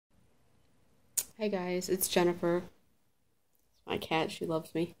Hi guys, it's Jennifer. My cat, she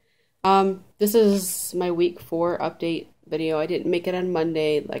loves me. This is my week 4 update video. I didn't make it on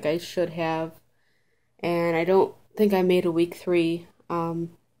Monday like I should have, and I don't think I made a week 3. So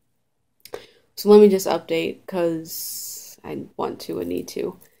let me just update because I want to and need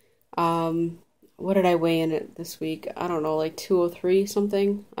to. What did I weigh in it this week? I don't know, like 203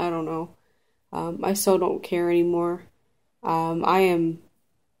 something? I don't know. I so don't care anymore.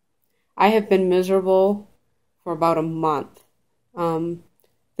 I have been miserable for about a month.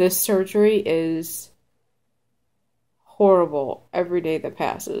 This surgery is horrible every day that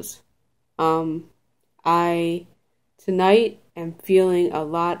passes. I tonight am feeling a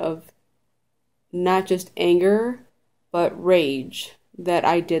lot of not just anger, but rage that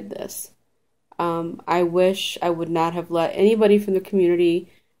I did this. I wish I would not have let anybody from the community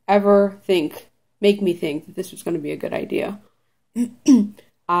ever make me think that this was going to be a good idea.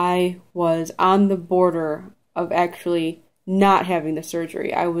 I was on the border of actually not having the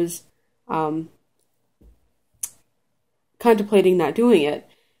surgery. I was contemplating not doing it,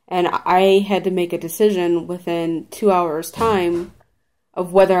 and I had to make a decision within 2 hours' time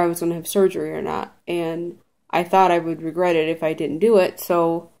of whether I was going to have surgery or not, and I thought I would regret it if I didn't do it,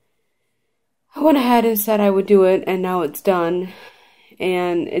 so I went ahead and said I would do it, and now it's done,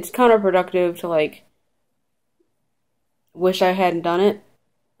 and it's counterproductive to, like, wish I hadn't done it,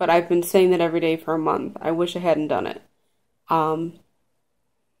 but I've been saying that every day for a month. I wish I hadn't done it. I'm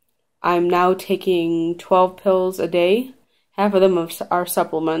now taking 12 pills a day. Half of them are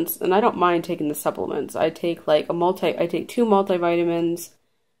supplements, and I don't mind taking the supplements. I take I take 2 multivitamins,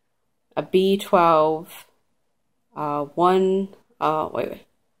 a B12,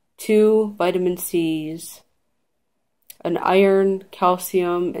 2 vitamin C's, an iron,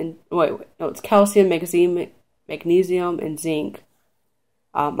 calcium, and it's calcium, magnesium, and zinc.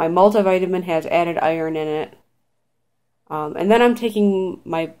 My multivitamin has added iron in it. And then I'm taking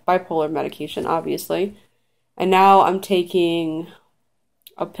my bipolar medication, obviously. And now I'm taking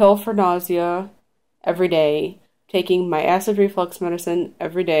a pill for nausea every day, taking my acid reflux medicine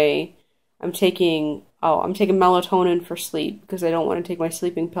every day. I'm taking melatonin for sleep because I don't want to take my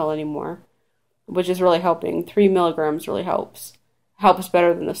sleeping pill anymore, which is really helping. 3 milligrams really helps. Helps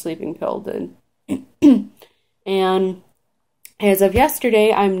better than the sleeping pill did. And as of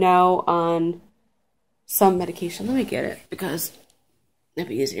yesterday, I'm now on some medication. Let me get it, because it'd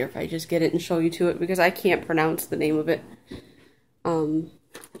be easier if I just get it and show you to it, because I can't pronounce the name of it. I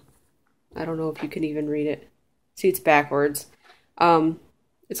don't know if you can even read it. See, it's backwards.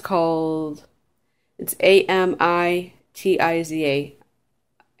 It's Amitiza.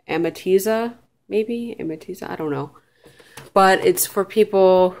 Amitiza, maybe? Amitiza, I don't know. But it's for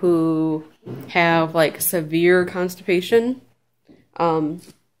people who have, like, severe constipation.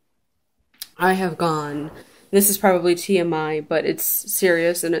 I have gone, this is probably TMI, but it's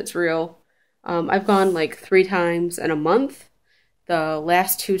serious and it's real. I've gone like 3 times in a month. The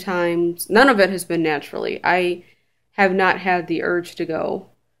last 2 times, none of it has been naturally. I have not had the urge to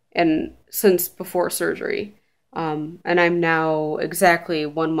go since before surgery. And I'm now exactly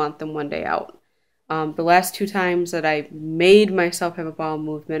 1 month and 1 day out. The last 2 times that I made myself have a bowel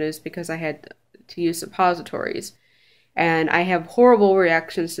movement is because I had to use suppositories. And I have horrible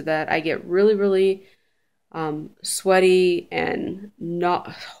reactions to that. I get really, really sweaty and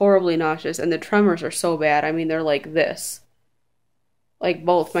horribly nauseous. And the tremors are so bad. I mean, they're like this. Like,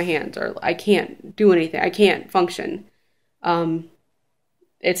 both my hands are, I can't do anything. I can't function.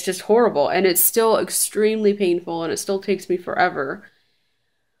 It's just horrible. And it's still extremely painful. And it still takes me forever.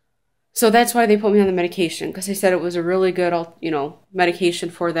 So that's why they put me on the medication, because they said it was a really good, medication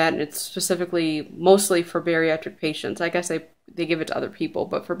for that, and it's specifically mostly for bariatric patients. I guess they give it to other people,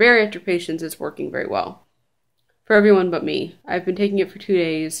 but for bariatric patients, it's working very well. For everyone but me. I've been taking it for 2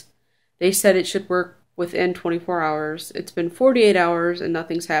 days. They said it should work within 24 hours. It's been 48 hours, and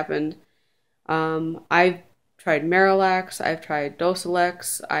nothing's happened. I've tried Marilax, I've tried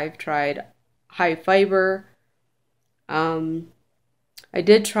Dosilex, I've tried high fiber. I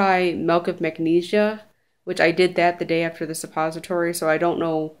did try milk of magnesia, which I did that the day after the suppository, so I don't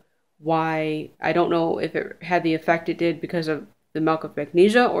know why. I don't know if it had the effect it did because of the milk of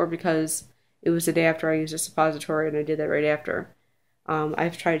magnesia or because it was the day after I used a suppository and I did that right after.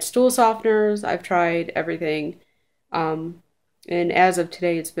 I've tried stool softeners, I've tried everything. And as of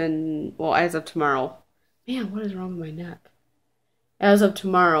today, it's been, as of tomorrow. Man, what is wrong with my neck? As of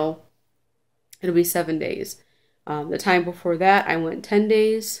tomorrow, it'll be 7 days. The time before that, I went 10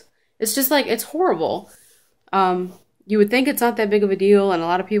 days. It's just like, it's horrible. You would think it's not that big of a deal, and a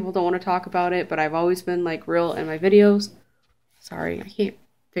lot of people don't want to talk about it, but I've always been, like, real in my videos. Sorry, I can't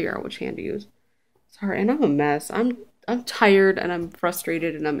figure out which hand to use. Sorry, and I'm a mess. I'm tired and I'm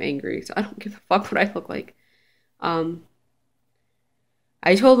frustrated and I'm angry, so I don't give a fuck what I look like. Um,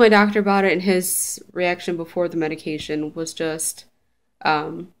 I told my doctor about it, and his reaction before the medication was just,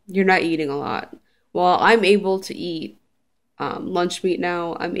 you're not eating a lot. Well, I'm able to eat lunch meat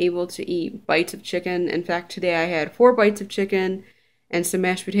now. I'm able to eat bites of chicken. In fact, today I had 4 bites of chicken and some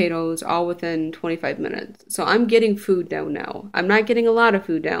mashed potatoes all within 25 minutes. So I'm getting food down now. I'm not getting a lot of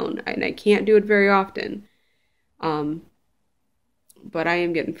food down, and I can't do it very often. Um, but I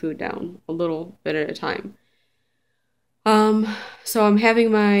am getting food down a little bit at a time. Um, so I'm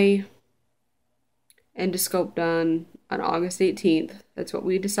having my endoscope done on August 18th. That's what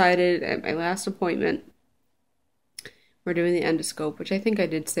we decided at my last appointment. We're doing the endoscope, which I think I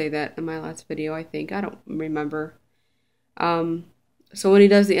did say that in my last video, I think. I don't remember. So when he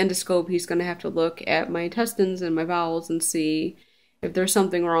does the endoscope, he's going to have to look at my intestines and my bowels and see if there's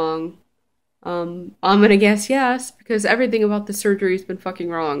something wrong. I'm going to guess yes, because everything about the surgery has been fucking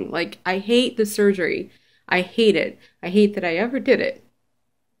wrong. Like, I hate the surgery. I hate it. I hate that I ever did it.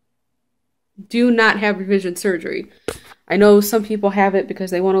 Do not have revision surgery. I know some people have it because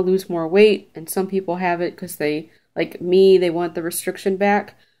they want to lose more weight, and some people have it because they, like me, they want the restriction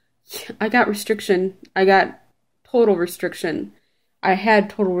back. I got restriction. I got total restriction. I had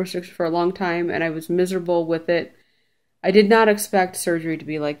total restriction for a long time, and I was miserable with it. I did not expect surgery to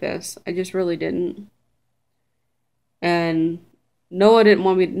be like this. I just really didn't. And Noah didn't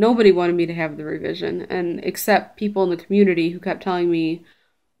want me, nobody wanted me to have the revision, and except people in the community who kept telling me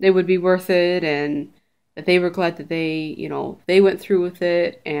they would be worth it, and that they were glad that they went through with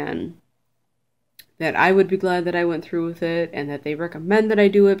it, and that I would be glad that I went through with it, and that they recommend that I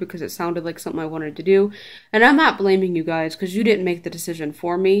do it because it sounded like something I wanted to do. And I'm not blaming you guys, because you didn't make the decision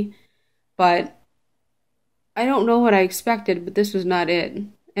for me, but I don't know what I expected, but this was not it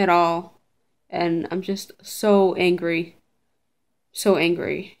at all. And I'm just so angry. So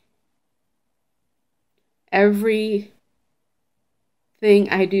angry. Everything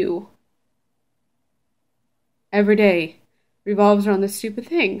I do, every day, revolves around this stupid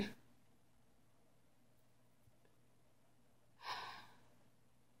thing.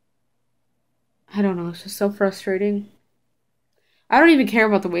 I don't know, it's just so frustrating. I don't even care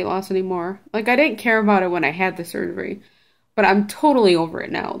about the weight loss anymore. Like, I didn't care about it when I had the surgery, but I'm totally over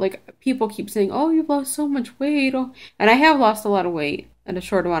it now. Like, people keep saying, oh, you've lost so much weight. Oh. And I have lost a lot of weight in a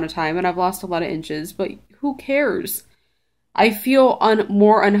short amount of time, and I've lost a lot of inches, but who cares? I feel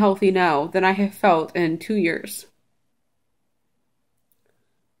more unhealthy now than I have felt in 2 years.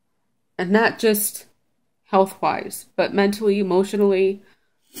 And not just health-wise, but mentally, emotionally.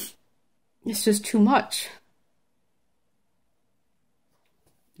 It's just too much.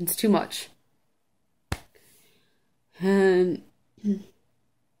 It's too much. And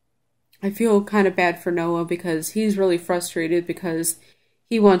I feel kind of bad for Noah because he's really frustrated because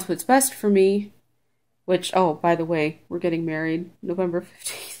he wants what's best for me. Which, oh, by the way, we're getting married November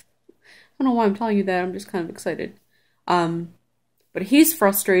 15th. I don't know why I'm telling you that. I'm just kind of excited. But he's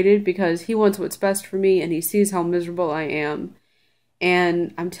frustrated because he wants what's best for me and he sees how miserable I am.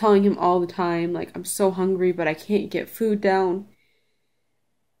 And I'm telling him all the time, like, I'm so hungry, but I can't get food down.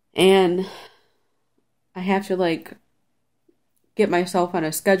 And I have to, like, get myself on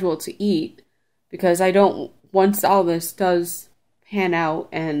a schedule to eat because I don't, once all this does pan out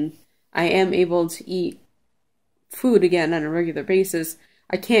and I am able to eat food again on a regular basis,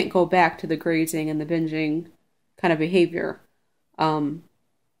 I can't go back to the grazing and the binging kind of behavior.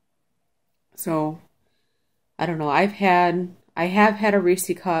 So, I don't know, I have had a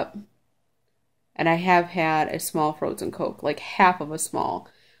Reese cup, and I have had a small frozen Coke, like half of a small.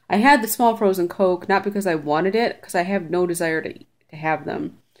 I had the small frozen Coke, not because I wanted it, because I have no desire to have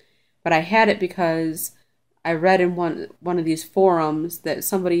them, but I had it because I read in one of these forums that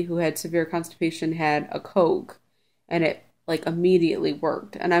somebody who had severe constipation had a Coke, and it, like, immediately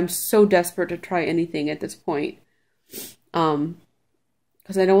worked, and I'm so desperate to try anything at this point,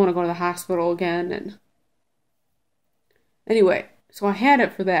 because I don't want to go to the hospital again, and anyway, so I had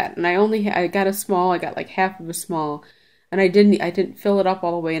it for that, and I got a small, I got like half of a small, and I didn't fill it up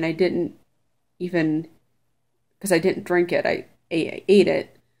all the way, and I didn't even, because I didn't drink it, I ate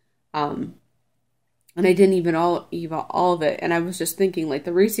it, and I didn't even eat all of it, and I was just thinking, like,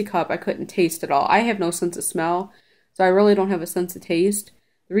 the Reese cup, I couldn't taste at all. I have no sense of smell, so I really don't have a sense of taste.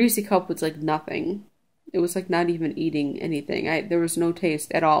 The Reese cup was like nothing. It was like not even eating anything. There was no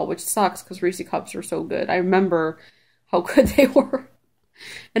taste at all, which sucks, because Reese cups are so good. I remember how good they were.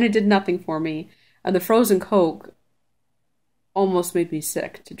 And it did nothing for me. And the frozen Coke almost made me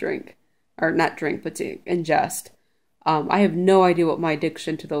sick to drink. Or not drink, but to ingest. I have no idea what my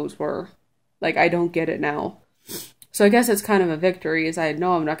addiction to those were. Like, I don't get it now. So I guess it's kind of a victory, as I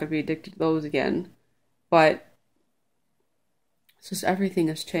know I'm not going to be addicted to those again. But it's just everything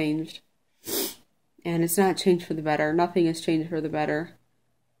has changed. And it's not changed for the better. Nothing has changed for the better.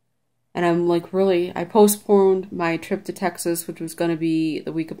 And I'm like, really, I postponed my trip to Texas, which was going to be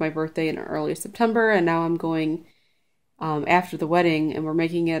the week of my birthday in early September. And now I'm going after the wedding, and we're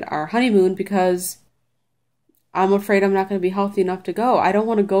making it our honeymoon because I'm afraid I'm not going to be healthy enough to go. I don't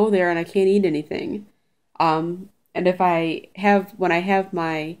want to go there and I can't eat anything. And when I have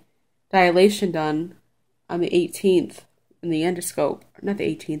my dilation done on the 18th in the endoscope, not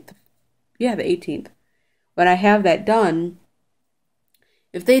the 18th, yeah, the 18th. When I have that done,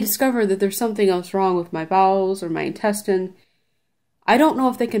 if they discover that there's something else wrong with my bowels or my intestine, I don't know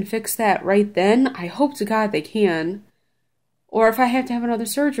if they can fix that right then. I hope to God they can. Or if I have to have another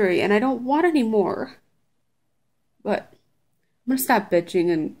surgery, and I don't want any more. But I'm going to stop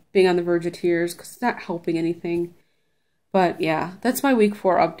bitching and being on the verge of tears because it's not helping anything. But yeah, that's my week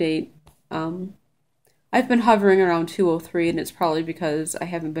 4 update. I've been hovering around 203, and it's probably because I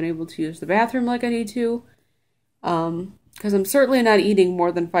haven't been able to use the bathroom like I need to. Because I'm certainly not eating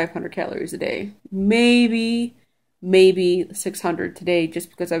more than 500 calories a day. Maybe 600 today just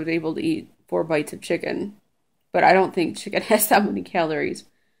because I was able to eat 4 bites of chicken. But I don't think chicken has that many calories.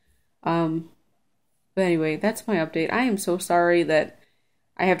 But anyway, that's my update. I am so sorry that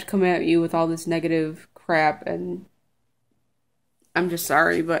I have to come at you with all this negative crap, and I'm just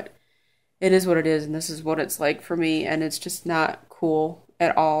sorry, but it is what it is, and this is what it's like for me, and it's just not cool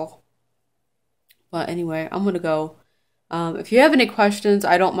at all. But anyway, I'm gonna go. If you have any questions,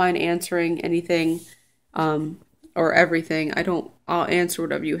 I don't mind answering anything, or everything. I'll answer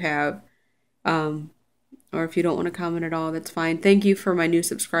whatever you have. Or if you don't want to comment at all, that's fine. Thank you for my new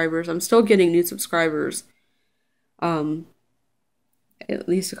subscribers. I'm still getting new subscribers, at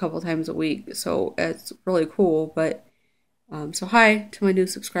least a couple times a week. So it's really cool. But, so hi to my new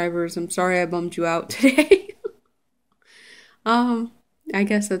subscribers. I'm sorry I bummed you out today. I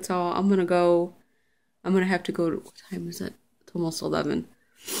guess that's all. I'm gonna go. I'm gonna have to go to, what time is it? It's almost 11.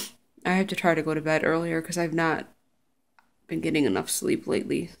 I have to try to go to bed earlier because I've not been getting enough sleep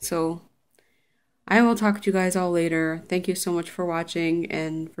lately. So I will talk to you guys all later. Thank you so much for watching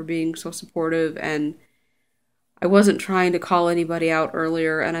and for being so supportive. And I wasn't trying to call anybody out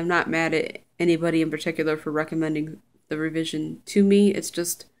earlier, and I'm not mad at anybody in particular for recommending the revision to me. It's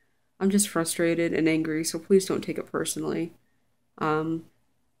just, I'm just frustrated and angry, so please don't take it personally.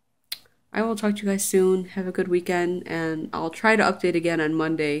 I will talk to you guys soon. Have a good weekend, and I'll try to update again on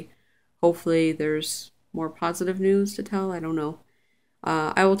Monday. Hopefully there's more positive news to tell. I don't know.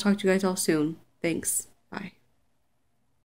 I will talk to you guys all soon. Thanks.